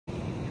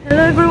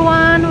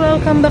everyone!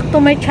 Welcome back to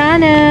my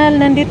channel.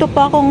 Nandito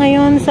pa ako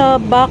ngayon sa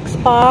VlogS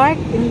Park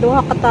in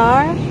Doha,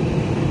 Qatar.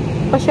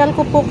 Pasyal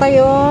ko po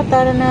kayo.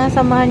 Tara na,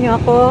 samahan nyo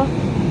ako.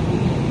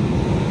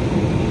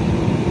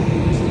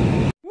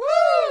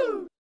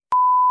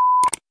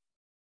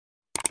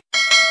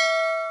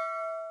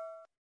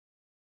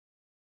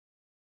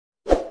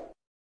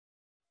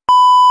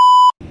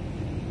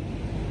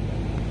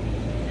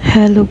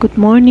 Hello, good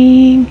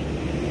morning.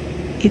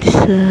 It's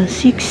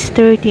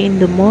 6:30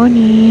 in the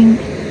morning.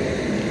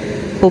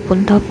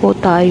 Pupunta po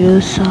tayo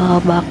sa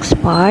VlogS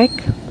Park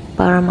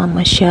para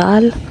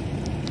mamasyal.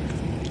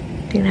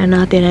 Tingnan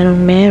natin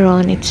anong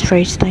meron. It's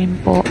first time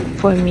po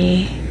for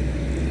me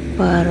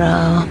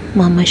para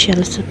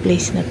mamasyal sa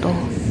place na to,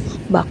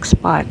 VlogS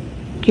Park.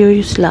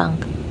 Curious lang.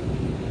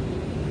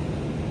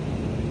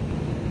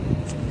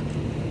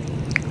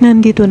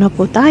 Nandito na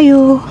po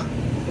tayo.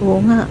 Oo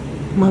nga,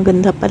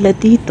 maganda pala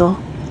dito.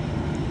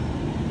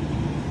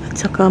 At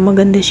saka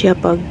maganda siya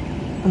pag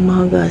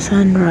umaga,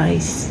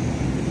 sunrise.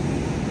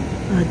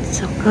 At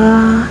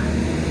saka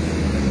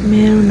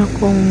meron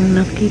akong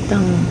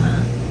nakitang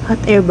hot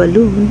air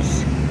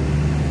balloons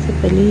sa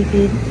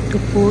paligid. Ito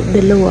po,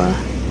 dalawa.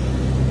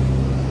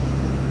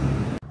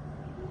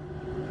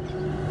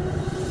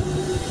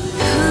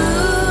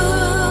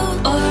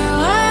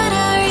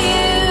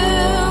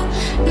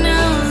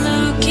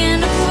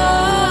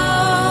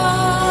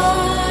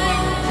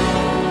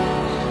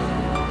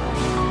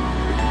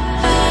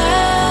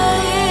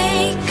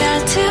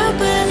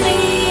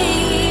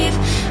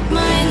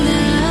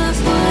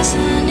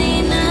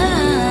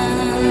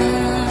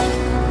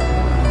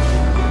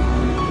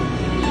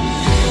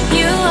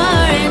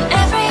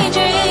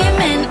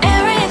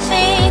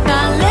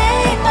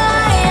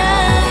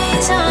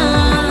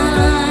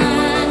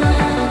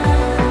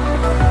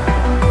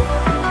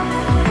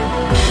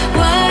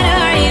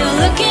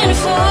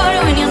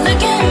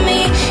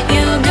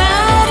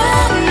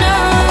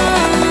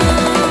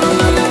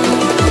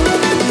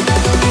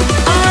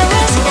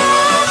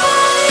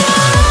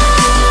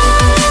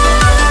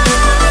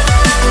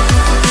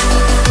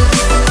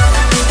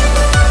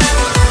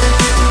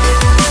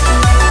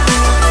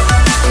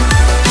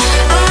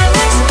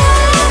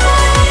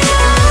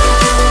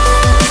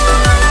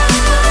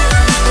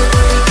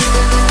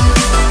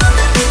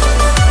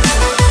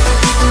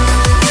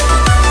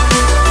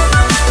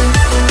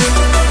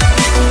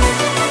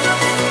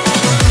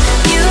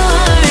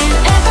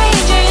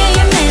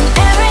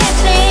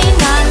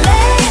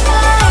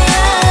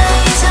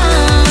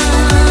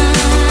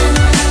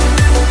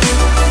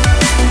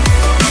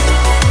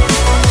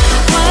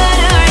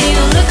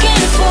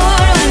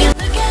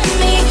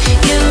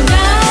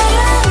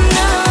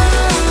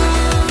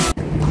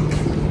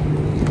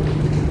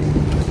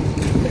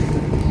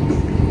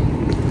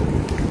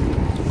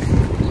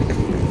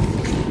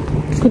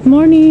 Good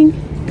morning.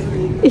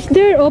 Is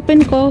there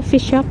open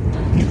coffee shop?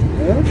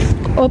 Yeah?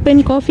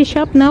 Open coffee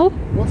shop now?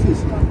 What's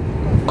this?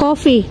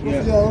 Coffee.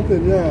 Yeah, yeah,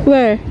 open, yeah.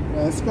 Where?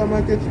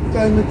 Supermarket,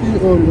 time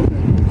all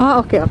open.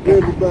 Ah, okay,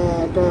 okay.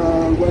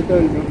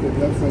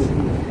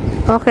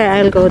 Okay,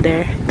 I'll go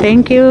there.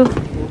 Thank you.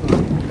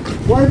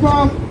 Bye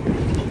bye.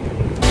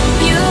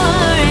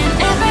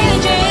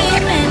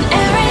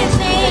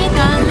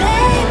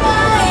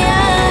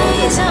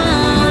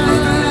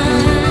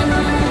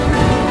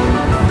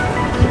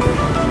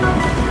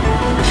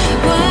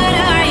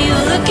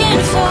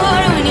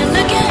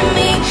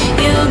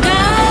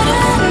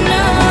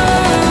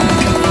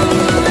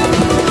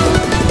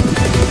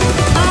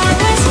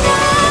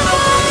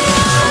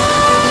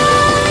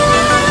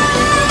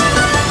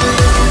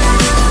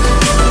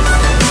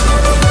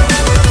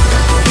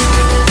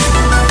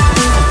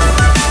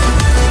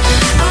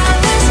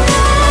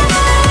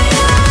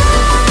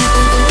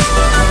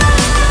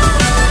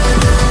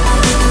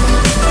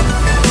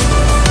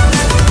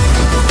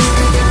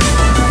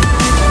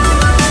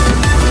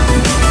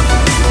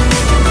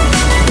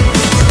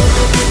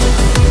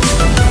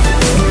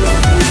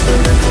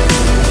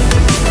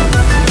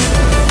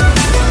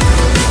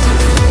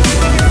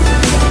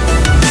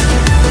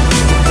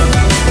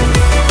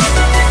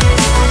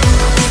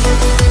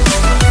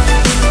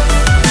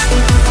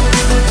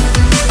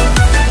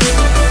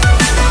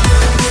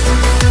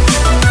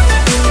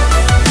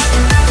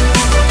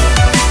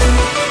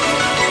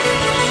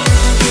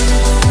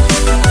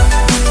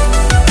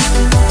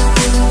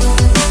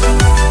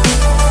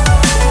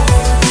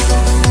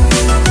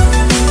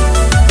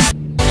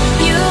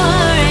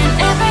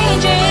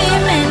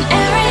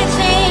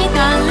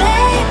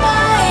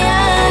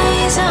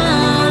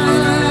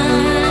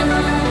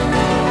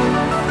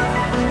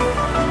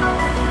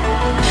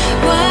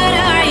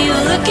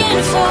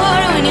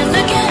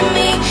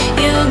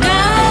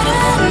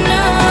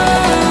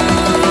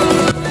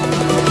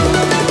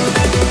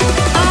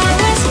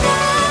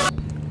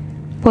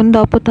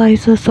 Punta po tayo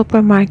sa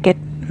supermarket.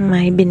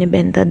 May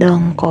binibenta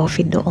daw ang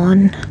coffee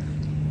doon.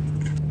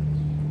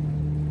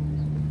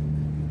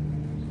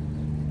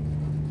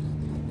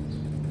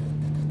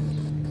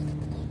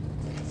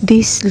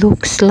 This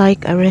looks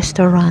like a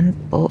restaurant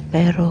po,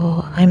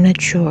 pero I'm not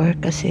sure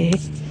kasi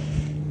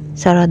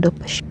Sarado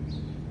pa siya.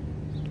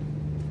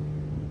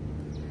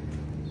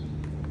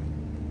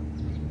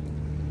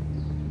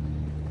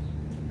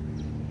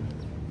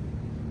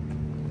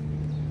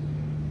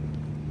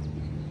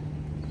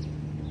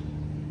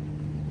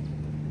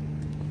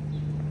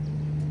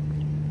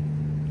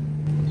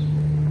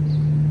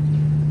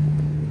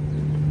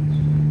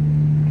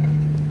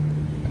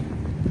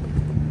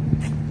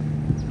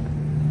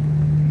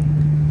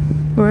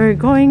 We're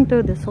going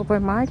to the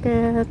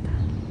supermarket.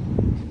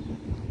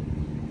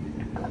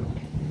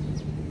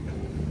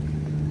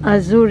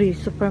 Azuri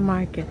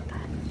Supermarket.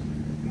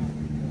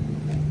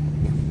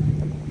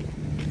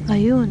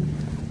 Ayun.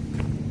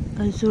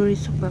 Azuri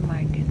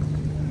Supermarket.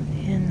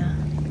 Ayan na.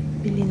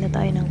 Bili na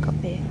tayo ng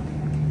kape.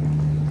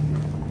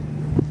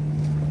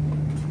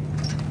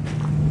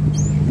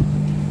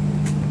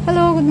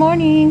 Hello, good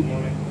morning.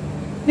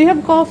 Do you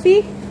have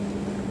coffee?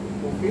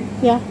 Coffee?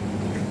 Yeah.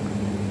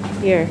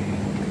 Here.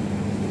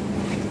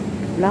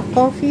 Black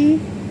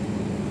coffee.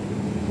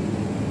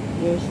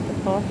 Here's the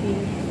coffee.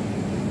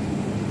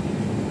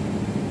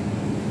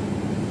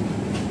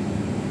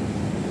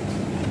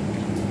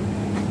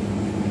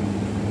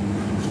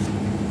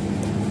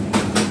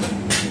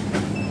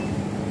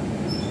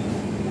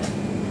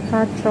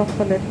 Hot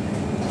chocolate.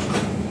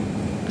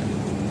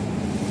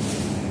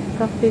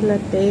 Coffee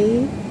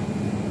latte.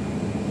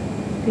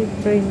 Tea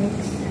premix.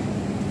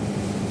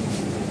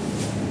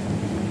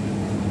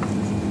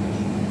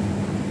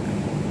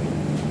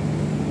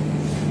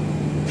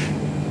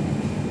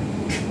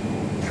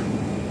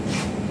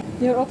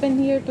 You're open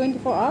here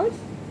 24 hours?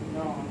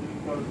 No, I'm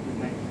 12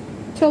 midnight.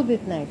 12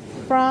 midnight.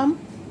 From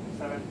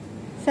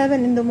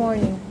 7 in the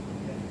morning.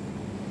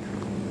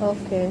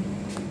 Okay.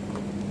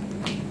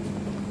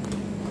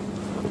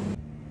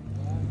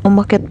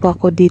 Umakyat po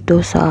ako dito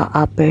sa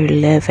upper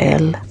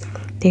level.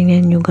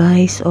 Tingnan nyo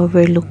guys,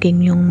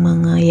 overlooking yung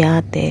mga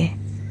yate.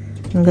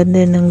 Ang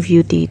ganda ng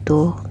view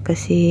dito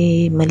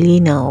kasi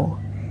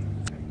malinaw.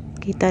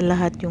 Kita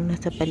lahat yung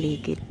nasa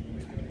paligid.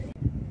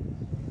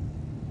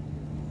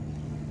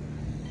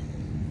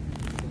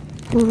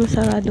 Puro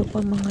sarado pa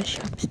mga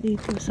shops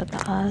dito sa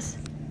taas.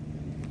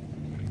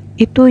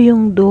 Ito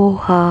yung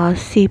Doha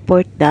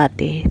Seaport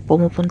dati.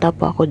 Pumupunta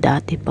po ako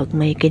dati pag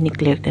may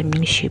kiniklear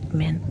kaming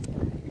shipment.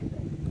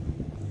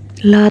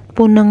 Lahat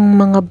po ng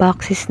mga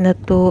boxes na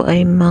to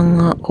ay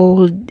mga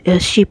old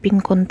shipping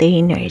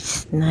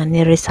containers na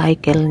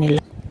ni-recycle nila.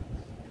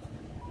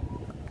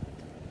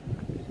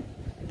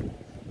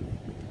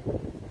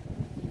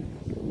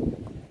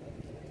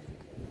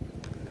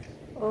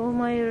 Oh,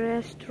 may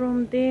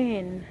restroom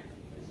din.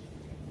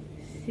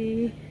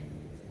 See?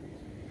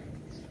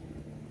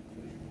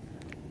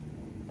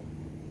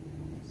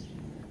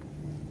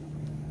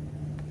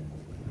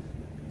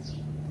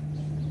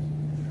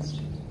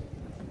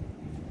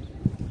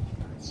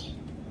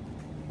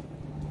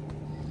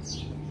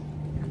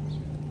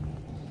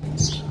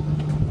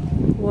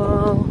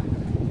 Wow.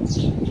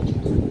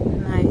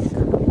 Nice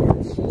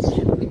ambience.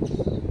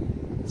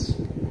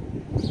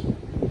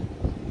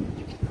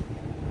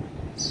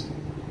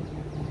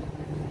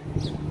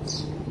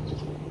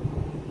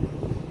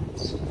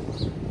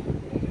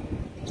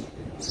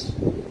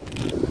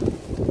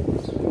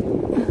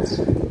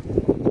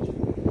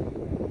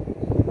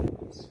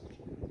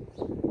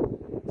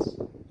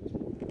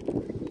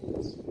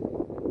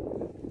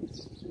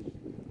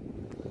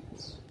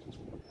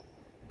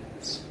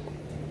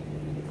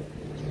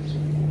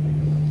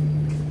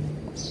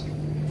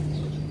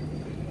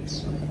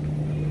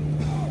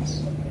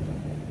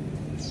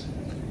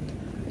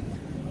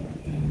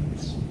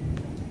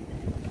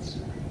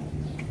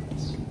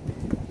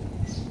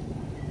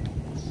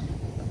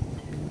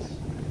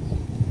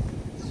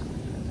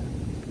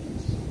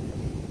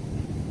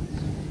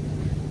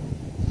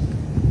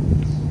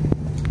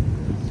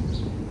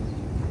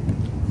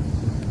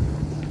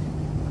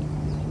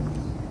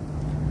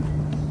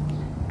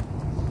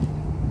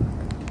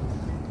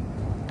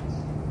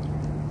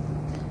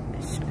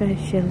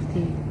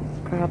 Specialty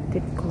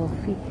crafted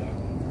coffee.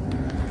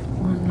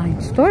 Online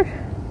store?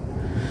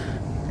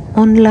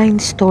 Online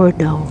store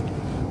daw.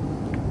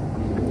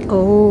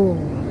 Oh.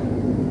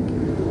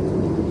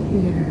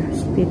 Here,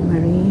 Speed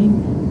Marine.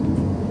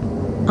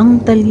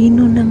 Ang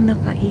talino nang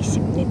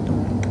nakaisip nito.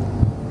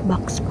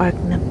 Box park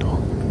na to.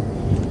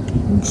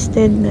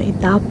 Instead na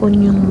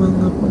itapon yung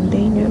mga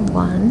container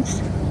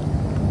ones,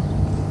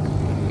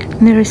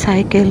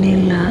 ni-recycle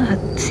nila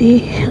at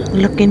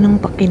laki ng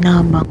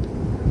pakinabang.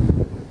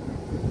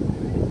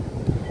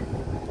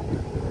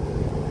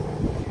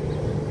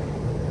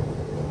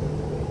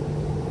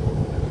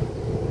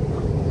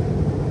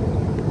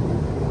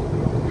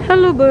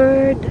 Hello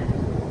bird.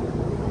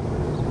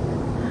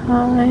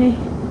 Hi.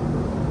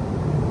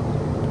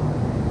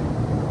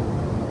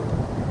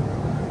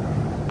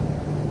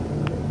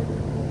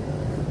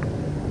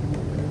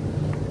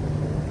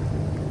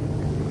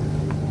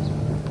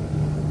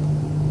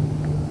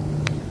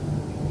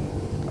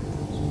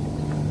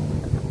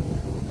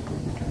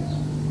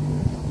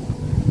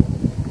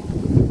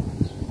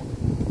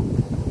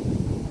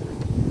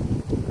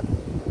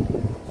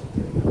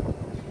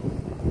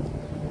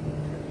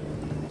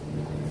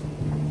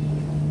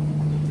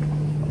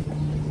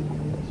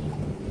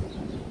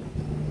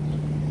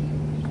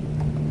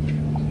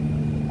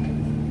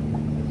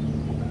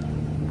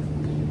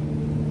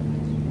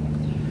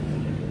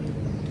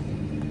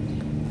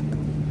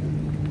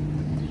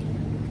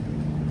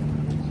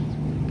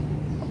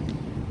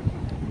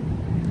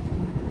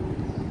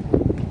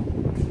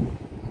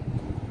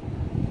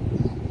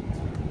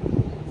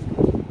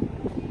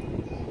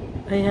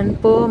 Ayan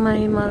po,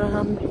 may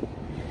marami.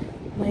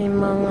 May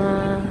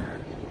mga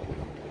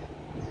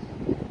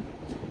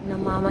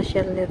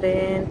namamasyal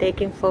rin,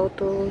 taking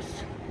photos.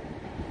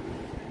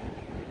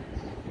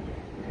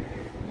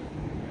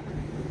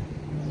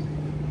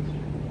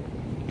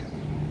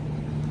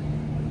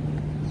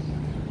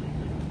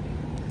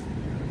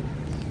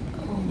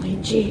 Oh my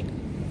G.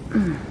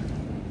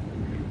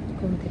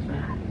 Kung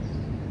diba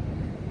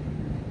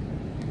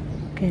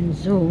can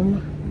zoom,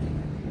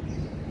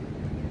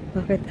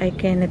 bakit I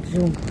cannot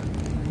zoom?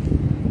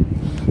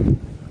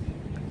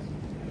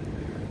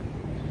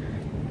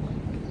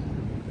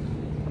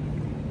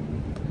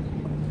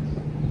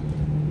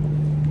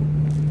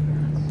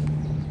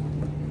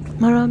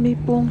 Marami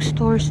pong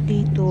stores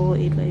dito,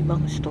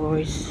 iba-ibang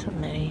stores.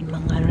 May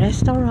mga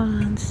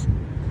restaurants.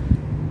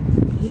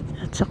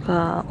 At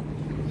saka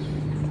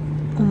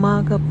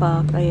umaga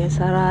pa, kaya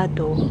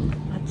sarado.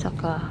 At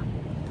saka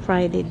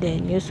Friday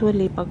din.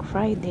 Usually pag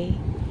Friday,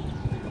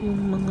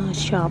 yung mga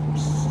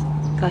shops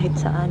kahit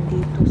saan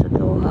dito sa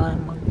Doha,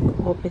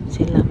 mag-open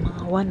sila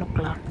mga 1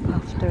 o'clock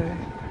after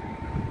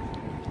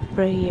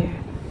prayer.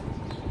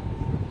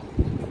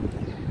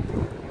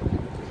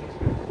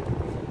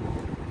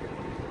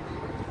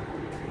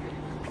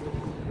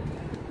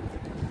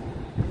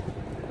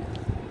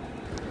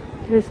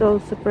 There's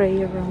also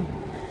prayer room.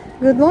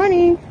 Good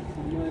morning.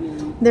 Good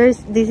morning.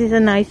 This is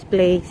a nice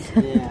place.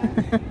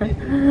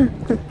 Yeah.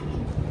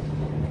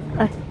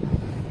 Ay,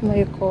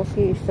 my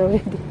coffee is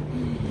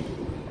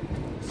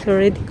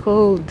already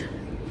cold.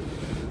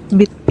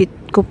 Bit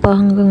ko pa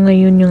hanggang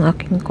ngayon yung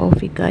aking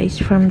coffee, guys,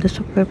 from the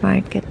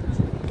supermarket.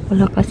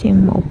 Wala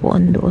kasing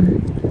maupuan doon.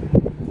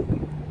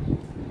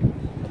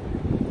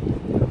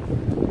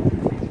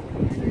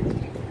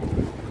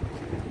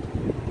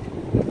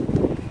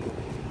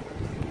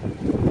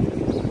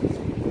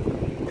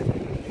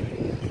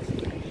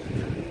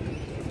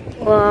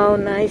 Wow,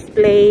 nice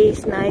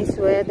place, nice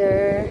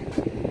weather.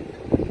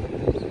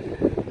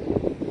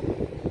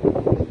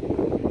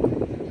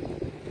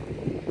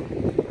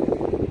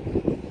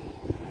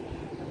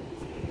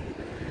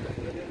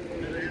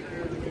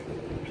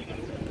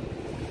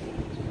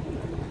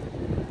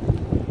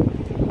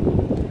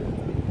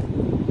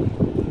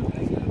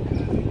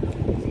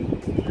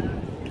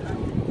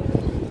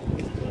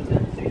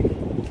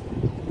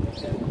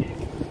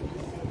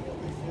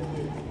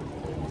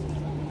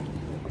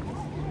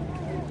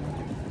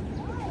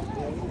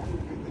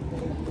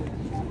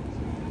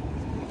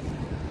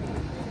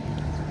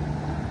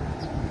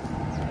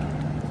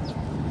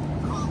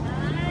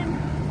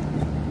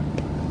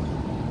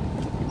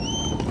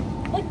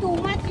 Too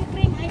much you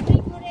bring, I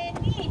drink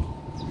already.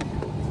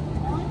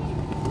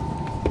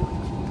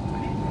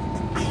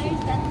 Where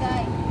is that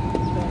guy?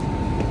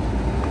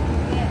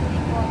 Yeah,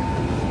 Seaport.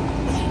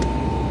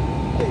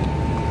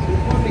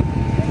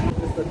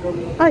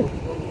 Ay!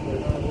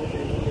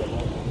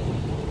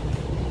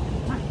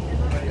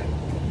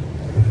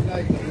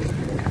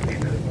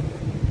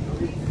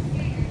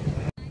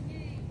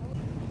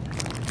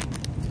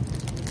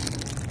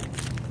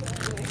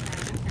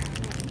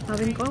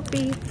 Having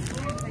coffee.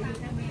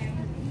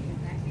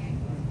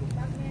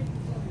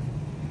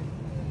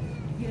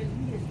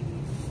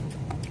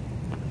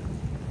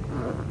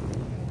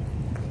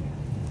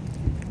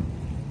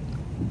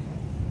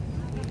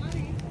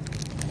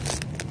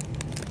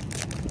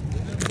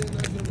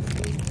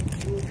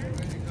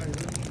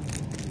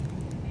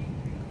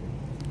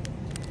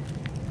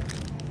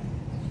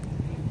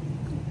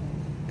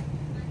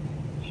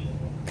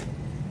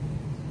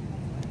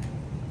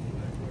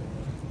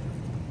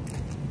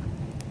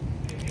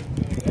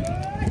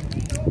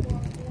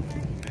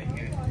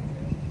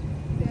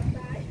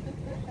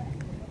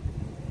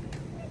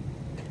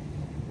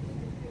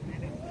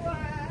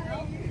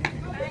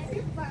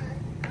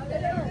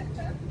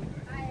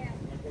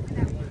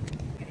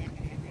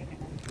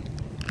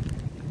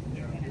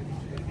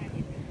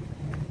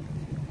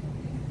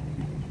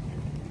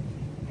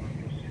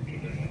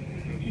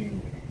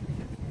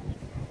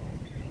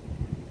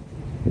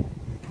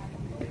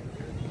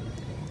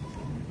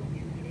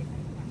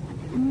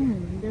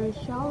 There's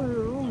shower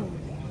room.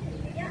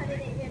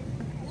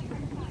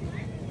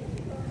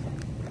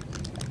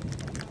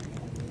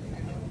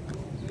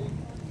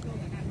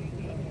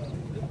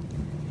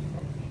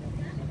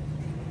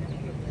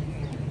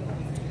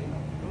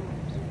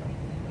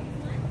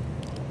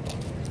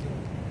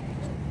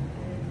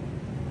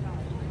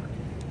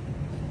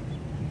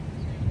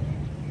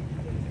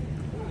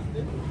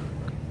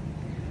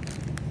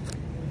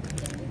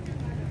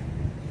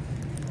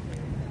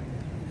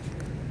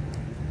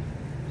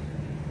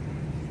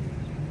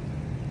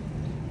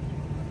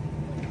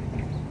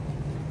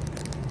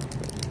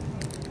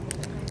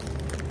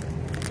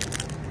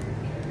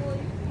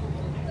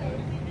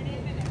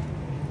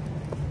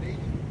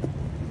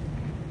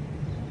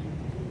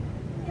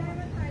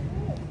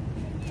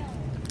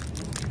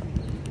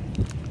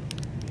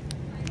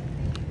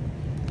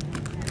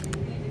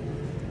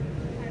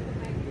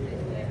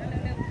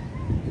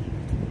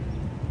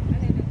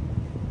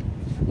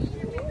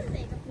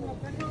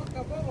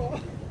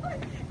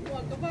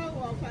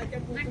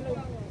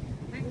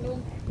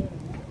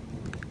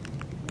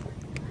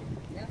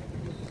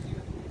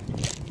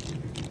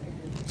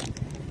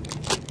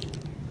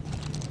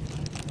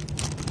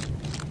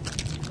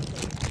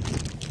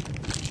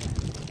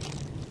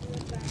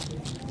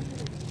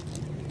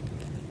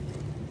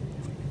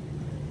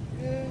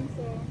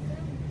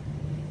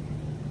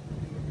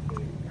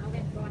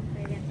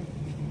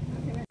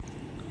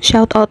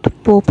 Shout out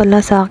po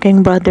pala sa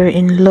aking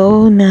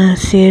brother-in-law na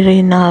si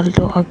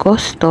Rinaldo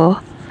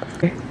Agosto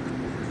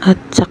at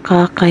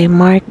saka kay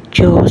Mark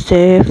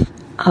Joseph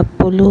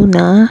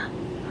Apoluna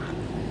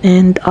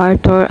and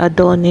Arthur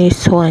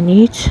Adonis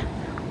Juanich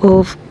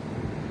of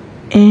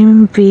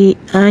MV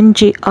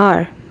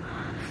AngieS.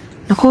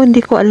 Ako,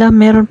 hindi ko alam.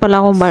 Meron pala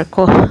akong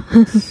barko.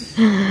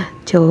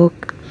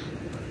 Joke.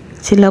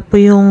 Sila po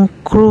yung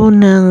crew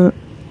ng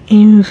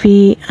MV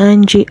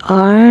AngieS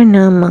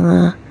na mga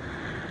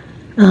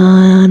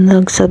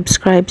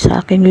nag-subscribe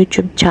sa aking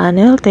YouTube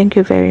channel. Thank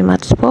you very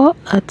much po.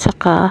 At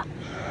saka,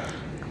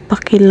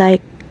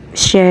 paki-like,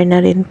 share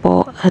na rin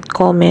po at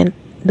comment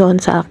doon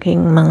sa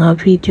aking mga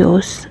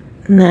videos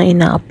na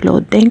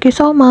ina-upload. Thank you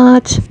so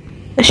much.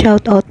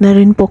 Shout out na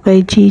rin po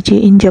kay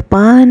Gigi in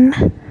Japan.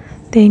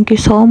 Thank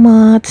you so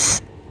much.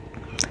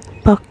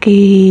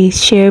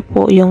 Paki-share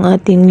po yung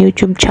ating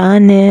YouTube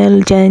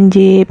channel,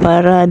 Janji,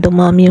 para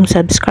dumami yung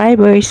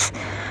subscribers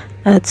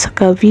at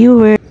saka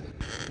viewers.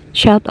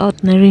 Shout out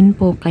na rin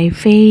po kay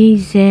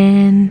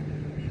Fazen.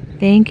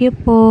 Thank you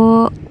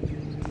po.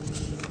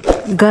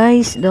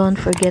 Guys, don't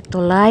forget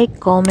to like,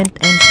 comment,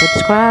 and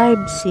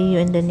subscribe. See you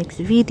in the next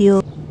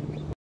video.